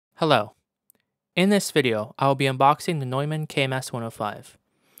Hello. In this video, I will be unboxing the Neumann KMS105.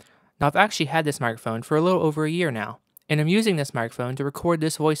 Now I've actually had this microphone for a little over a year now, and I'm using this microphone to record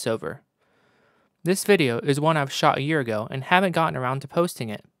this voiceover. This video is one I've shot a year ago and haven't gotten around to posting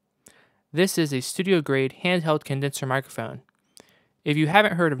it. This is a studio-grade handheld condenser microphone. If you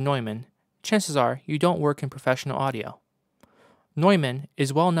haven't heard of Neumann, chances are you don't work in professional audio. Neumann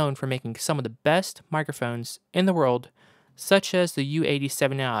is well known for making some of the best microphones in the world, such as the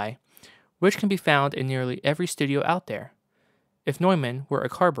U87 Ai, which can be found in nearly every studio out there. If Neumann were a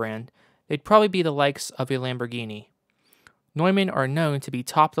car brand, they'd probably be the likes of a Lamborghini. Neumann are known to be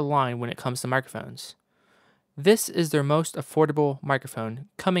top of the line when it comes to microphones. This is their most affordable microphone,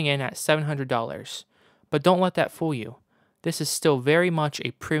 coming in at $700. But don't let that fool you. This is still very much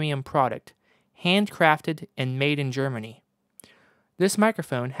a premium product, handcrafted and made in Germany. This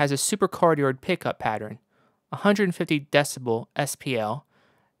microphone has a super cardioid pickup pattern, 150 decibel SPL,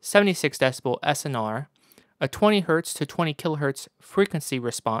 76 decibel SNR, a 20 Hz to 20 kHz frequency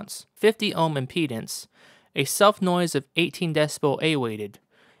response, 50 ohm impedance, a self noise of 18 decibel A-weighted,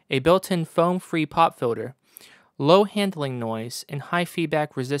 a built-in foam-free pop filter, low handling noise, and high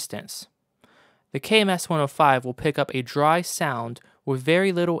feedback resistance. The KMS105 will pick up a dry sound with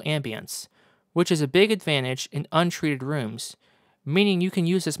very little ambience, which is a big advantage in untreated rooms, meaning you can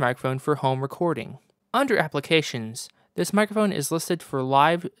use this microphone for home recording. Under applications, this microphone is listed for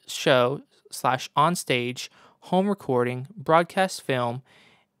live show / on-stage, home recording, broadcast film,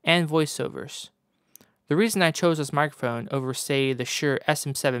 and voiceovers. The reason I chose this microphone over, say, the Shure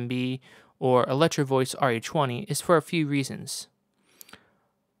SM7b or Electro-Voice RE20 is for a few reasons.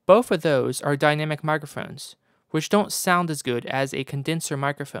 Both of those are dynamic microphones, which don't sound as good as a condenser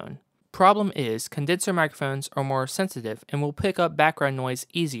microphone. Problem is, condenser microphones are more sensitive and will pick up background noise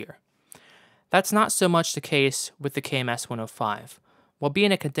easier. That's not so much the case with the KMS105. While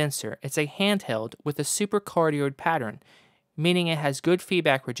being a condenser, it's a handheld with a super cardioid pattern, meaning it has good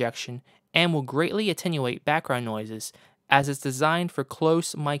feedback rejection and will greatly attenuate background noises as it's designed for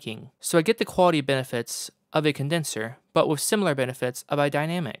close miking. So I get the quality benefits of a condenser, but with similar benefits of a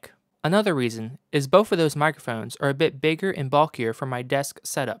dynamic. Another reason is both of those microphones are a bit bigger and bulkier for my desk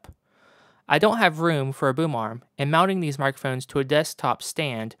setup. I don't have room for a boom arm, and mounting these microphones to a desktop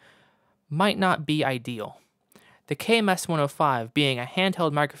stand might not be ideal. The KMS105, being a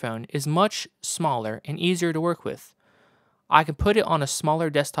handheld microphone, is much smaller and easier to work with. I can put it on a smaller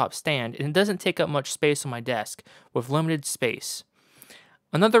desktop stand and it doesn't take up much space on my desk with limited space.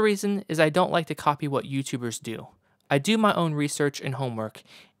 Another reason is I don't like to copy what YouTubers do. I do my own research and homework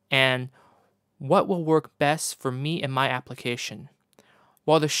and what will work best for me and my application.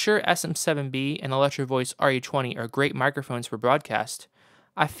 While the Shure SM7b and Electro-Voice RE20 are great microphones for broadcast,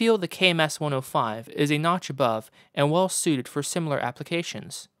 I feel the KMS105 is a notch above and well suited for similar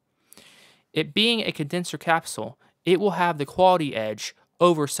applications. It being a condenser capsule, it will have the quality edge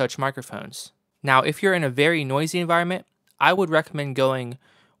over such microphones. Now, if you're in a very noisy environment, I would recommend going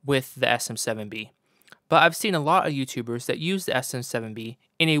with the SM7b. But I've seen a lot of YouTubers that use the SM7b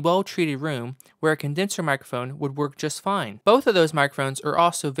in a well-treated room where a condenser microphone would work just fine. Both of those microphones are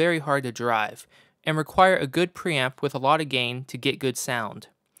also very hard to drive and require a good preamp with a lot of gain to get good sound.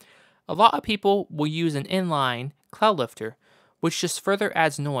 A lot of people will use an inline cloud lifter, which just further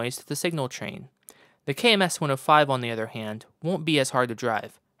adds noise to the signal train. The KMS105, on the other hand, won't be as hard to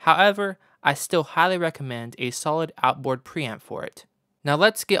drive. However, I still highly recommend a solid outboard preamp for it. Now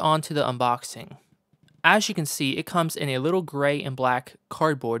let's get on to the unboxing. As you can see, it comes in a little gray and black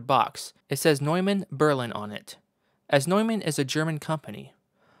cardboard box. It says Neumann Berlin on it, as Neumann is a German company.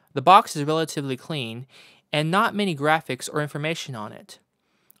 The box is relatively clean, and not many graphics or information on it.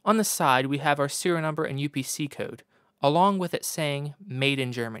 On the side, we have our serial number and UPC code, along with it saying Made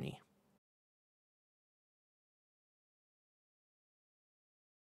in Germany.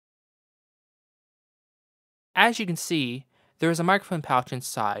 As you can see, there is a microphone pouch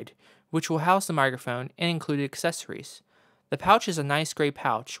inside, which will house the microphone and include accessories. The pouch is a nice gray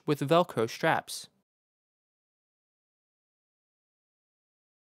pouch with Velcro straps.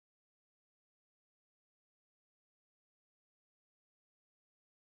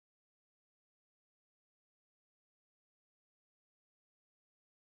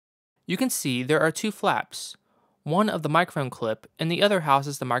 You can see there are two flaps, one of the microphone clip and the other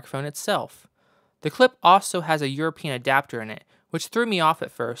houses the microphone itself. The clip also has a European adapter in it, which threw me off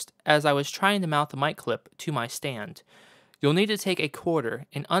at first as I was trying to mount the mic clip to my stand. You'll need to take a quarter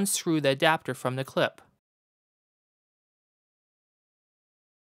and unscrew the adapter from the clip.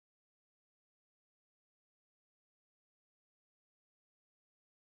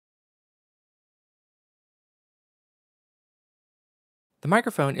 The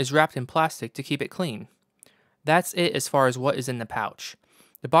microphone is wrapped in plastic to keep it clean. That's it as far as what is in the pouch.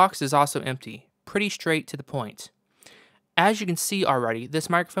 The box is also empty, pretty straight to the point. As you can see already, this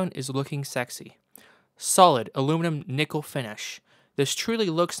microphone is looking sexy. Solid aluminum nickel finish. This truly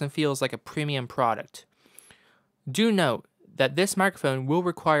looks and feels like a premium product. Do note that this microphone will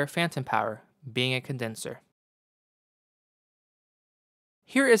require phantom power, being a condenser.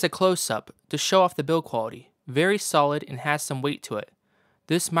 Here is a close-up to show off the build quality. Very solid and has some weight to it.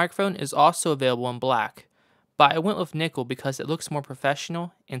 This microphone is also available in black, but I went with nickel because it looks more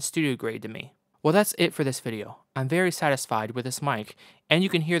professional and studio grade to me. Well, that's it for this video. I'm very satisfied with this mic, and you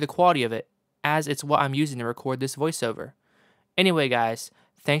can hear the quality of it as it's what I'm using to record this voiceover. Anyway guys,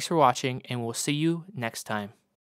 thanks for watching and we'll see you next time.